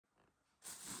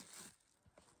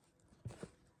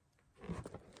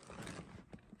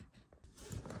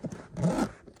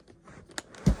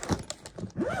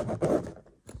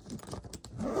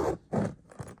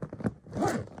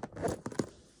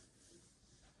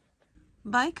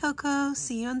Bye, Coco.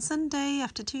 See you on Sunday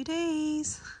after 2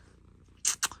 days.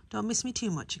 Don't miss me too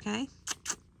much, okay?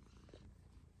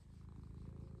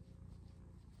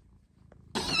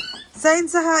 Zayn,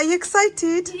 Zaha, are you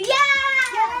excited? Yeah!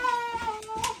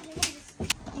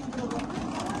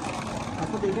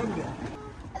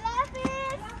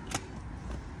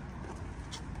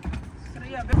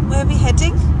 Where are we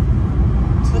heading?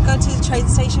 We're going to the train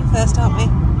station first, aren't we?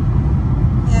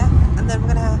 Yeah, and then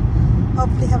we're gonna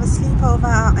hopefully have a sleepover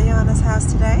at Ayana's house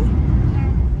today.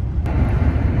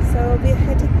 So we're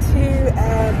headed to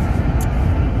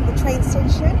the train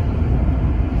station,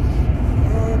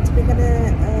 and we're gonna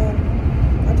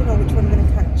I don't know which one we're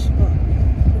gonna catch, but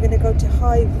we're gonna go to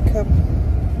High Wycombe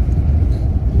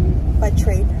by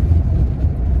train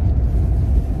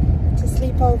to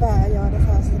sleep over at Ayana's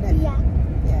house, isn't it? Yeah.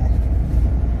 Yeah.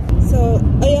 So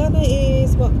Ayana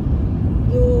is what?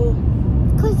 Your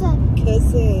Cousin. Okay,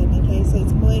 so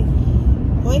it's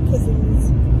my cousin's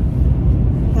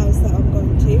house that I'm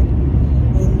going to,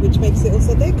 which makes it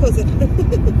also their cousin.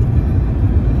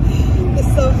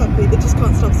 They're so happy, they just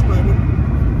can't stop smiling.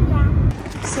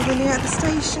 Yeah. So we're near at the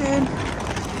station.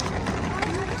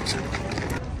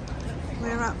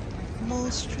 We're at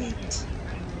Moor Street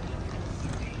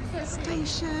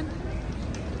station.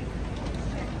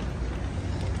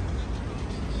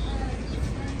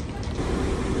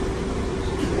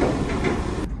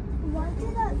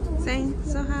 Zayn,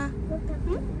 Zoha.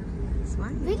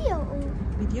 Smile. Video or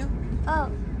Video. oh,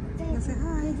 Say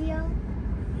hi. video,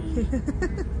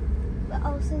 but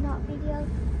also not video.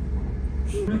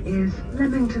 Is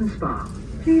Leamington Spa.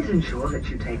 Please ensure that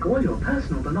you take all your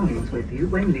personal belongings with you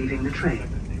when leaving the train.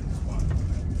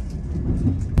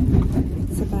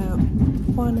 It's about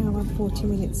 1 hour and 40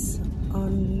 minutes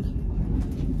on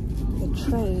the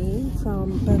train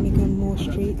from Birmingham Moor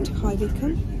Street to High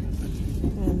Wycombe,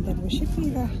 and then we should be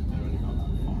there.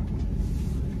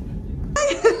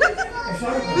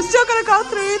 We're still gonna go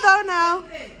through though now.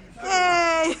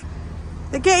 Yay!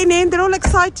 They're getting in, they're all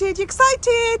excited. You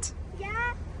excited?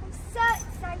 Yeah, I'm so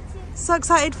excited. So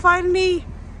excited, finally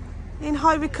in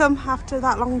High Wycombe after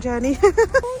that long journey.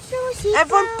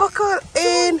 Everyone buckle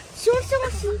in.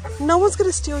 No one's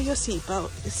gonna steal your seatbelt.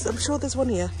 I'm sure there's one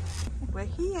here. We're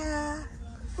here.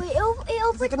 Wait, it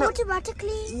opens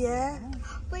automatically? Yeah.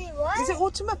 Wait, what? Is it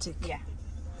automatic? Yeah.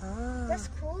 Ah. That's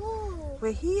cool.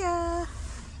 We're here.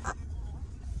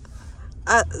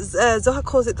 Zoha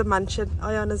calls it the mansion.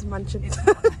 Ayana's mansion. It's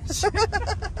not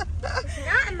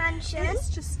a mansion. It's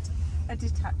just a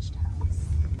detached house.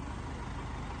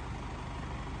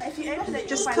 If you open it,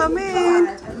 Just come in.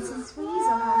 and this is for you,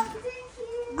 Zoha.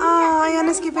 Oh,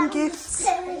 Ayana's giving gifts.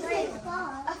 Wait,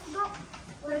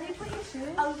 Where do you put your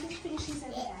shoes? Oh, you can put your shoes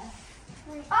over there.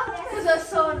 oh, those are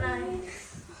so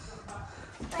nice.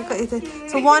 Look at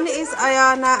it. So one is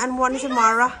Ayana and one is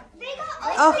Amara.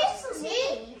 Oh.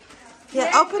 Yeah,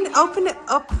 open it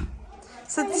up.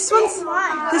 So this one's,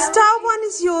 the star one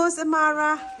is yours,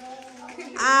 Amara.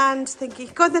 And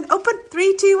thingy. Go on then, open.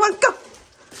 3, 2, 1, go.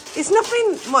 It's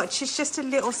nothing much, it's just a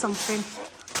little something.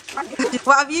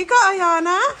 What have you got,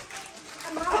 Ayana?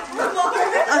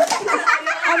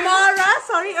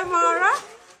 Amara.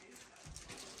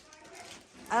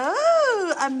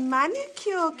 Oh, a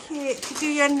manicure kit to do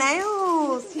your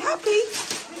nails. You happy?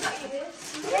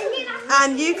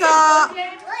 And you got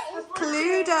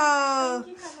Cluedo.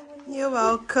 You're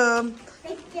welcome.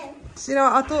 So, you know,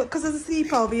 I thought because of the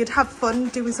sleepover, you'd have fun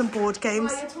doing some board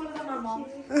games.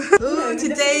 Ooh,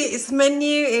 today's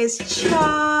menu is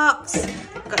chops,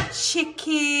 we've got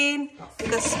chicken,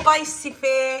 we've got spicy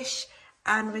fish,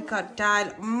 and we got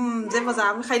dal.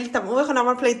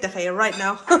 Right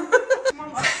now.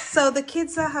 So the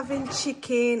kids are having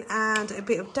chicken and a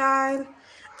bit of dal,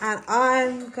 and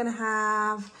I'm gonna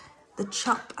have the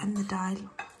chop and the dal.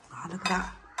 Oh, look at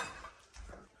that.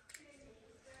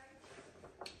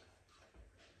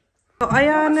 So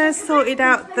Ayana sorted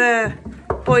out the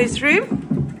boys' room.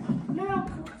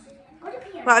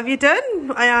 What have you done,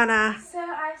 Ayana? So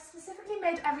I specifically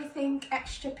made everything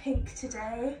extra pink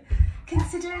today,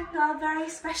 considering our very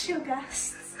special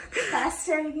guests that are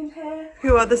staying in here.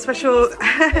 Who are the special? So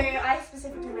I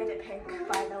specifically made it pink,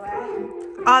 by the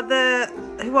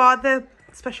way. Who are the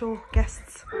special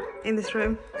guests in this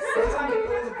room? All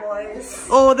the boys.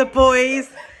 All the boys.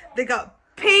 They got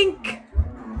pink,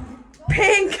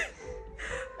 pink,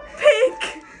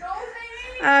 pink,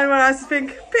 and what else is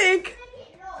pink? Pink.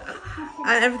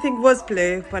 And everything was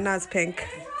blue, but now it's pink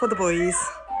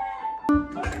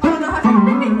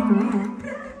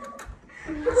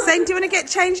Zane, do you want to get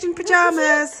changed in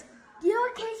pyjamas? You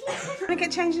okay? Want to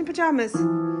get changed in pyjamas?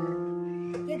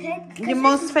 You okay? Your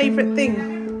most favourite thing?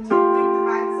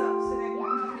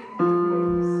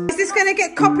 Is this going to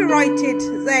get copyrighted,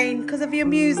 Zane, because of your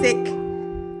music?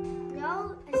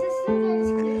 No, it's just something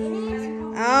that's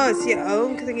clean. Oh, it's your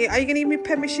own. Are you going to give me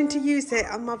permission to use it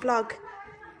on my vlog?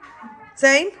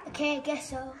 Zane? Okay, I guess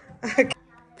so. Okay.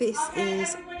 This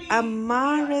is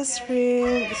Amara's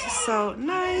room. This is so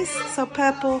nice, so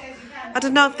purple. I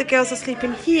don't know if the girls are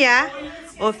sleeping here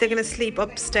or if they're going to sleep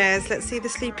upstairs. Let's see the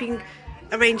sleeping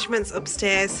arrangements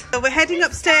upstairs. So we're heading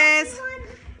upstairs.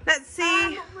 Let's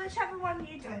see. Whichever one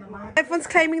you do. Everyone's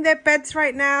claiming their beds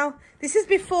right now. This is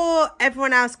before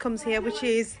everyone else comes here, which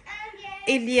is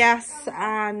Ilyas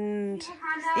and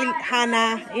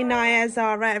Hannah, Inaya,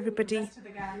 Zara, everybody.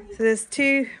 So there's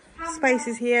 2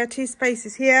 spaces here, 2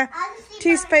 spaces here,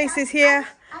 2 spaces here,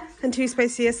 and 2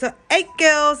 spaces here. So 8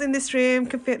 girls in this room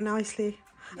can fit nicely.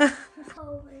 Have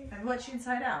you watched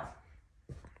Inside Out?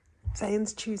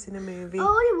 Zane's choosing a movie. I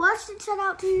already watched Inside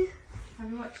Out too. Have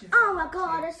you watched it? Oh my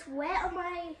god, I swear on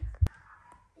my...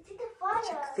 It's in the fire.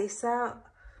 Check this out.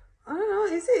 I don't know,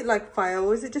 is it like fire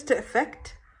or is it just an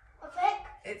effect? Effect?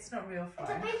 It's not real It's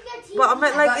a fire. big TV. But I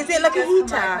meant like, is it like a If I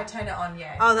heater? turn it on,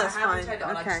 yeah. Oh, that's I haven't fine. turned it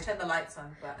on. I Okay. just turned the lights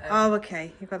on. But, Oh,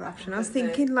 okay, you've got that option. I was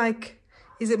thinking like,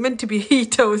 is it meant to be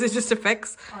heater or is it just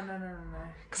effects? Oh, no.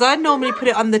 Because I normally put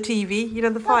it on the TV, you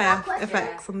know, the fire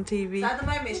effects on the TV. So at the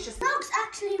moment, it's just... Logs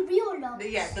actually real logs.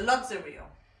 Yeah, the logs are real.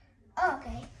 Oh,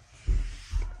 okay.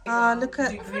 Ah, look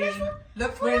at... Green.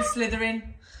 Look, we're in Slytherin.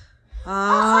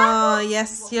 Ah,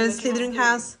 yes, you're in Slithering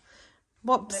house.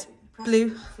 What's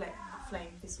blue?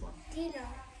 Flame, this one. Tina.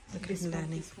 Look at him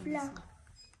learning.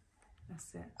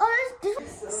 That's it. Oh,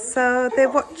 this... So they're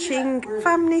watching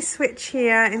Family Switch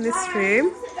here in this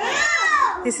room.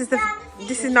 This is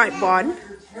night 1.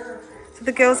 So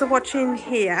the girls are watching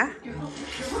here.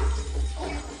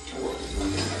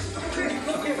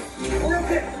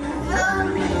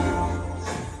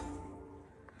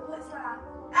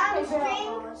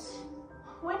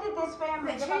 When did this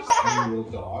family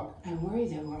Little dog. I worry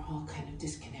that we're all kind of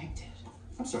disconnected.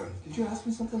 I'm sorry, did you ask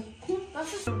me something?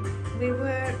 We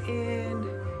were in...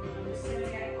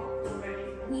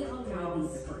 We all know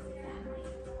he's the perfect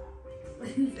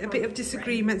family. a bit of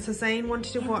disagreement. So Zane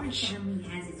wanted to watch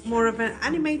more of an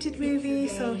animated movie,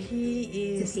 so he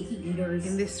is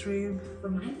in this room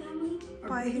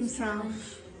by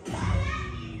himself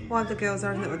while the girls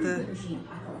are in the other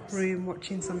room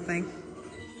watching something.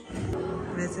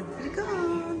 Where's everybody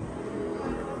gone?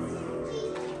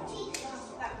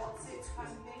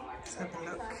 Let's have a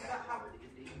look.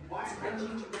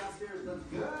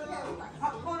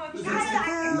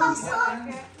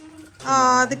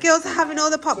 Ah, the girls are having all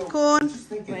the popcorn.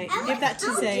 Wait, give that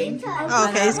to Zane. Oh,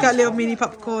 okay, he's got a little mini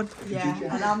popcorn. Yeah,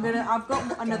 and I've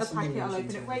got another packet, I'll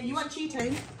open it. Wait, you want Cheetos? Here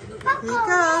you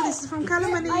go, this is from I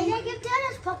Calamity. didn't give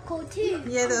Dennis popcorn too.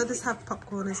 Yeah, the others have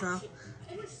popcorn as well.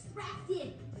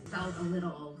 Felt a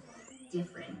little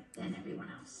different than everyone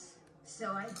else.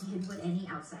 So I did what any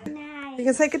outsider. You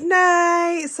can say good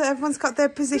night. So everyone's got their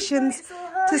positions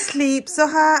to sleep.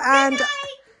 Zoha and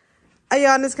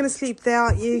Ayana's going to sleep there,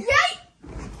 aren't you?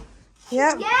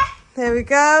 Yep. Yeah. There we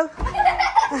go.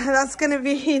 That's going to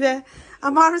be there.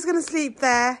 Amara's going to sleep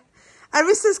there.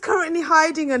 Arissa's currently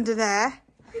hiding under there.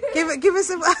 Give us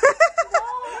a...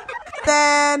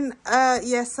 Then,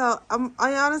 yeah, so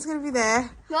Ayana's going to be there.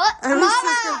 What?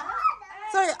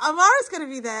 Sorry, Amara's going to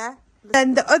be there.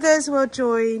 Then the others will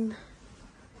join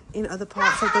in other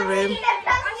parts of the room.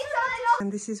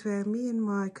 And this is where me and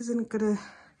my cousin are going to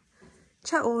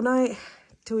chat all night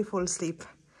till we fall asleep.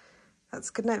 That's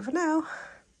good night for now.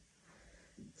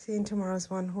 See you in tomorrow's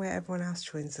one where everyone else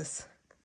joins us.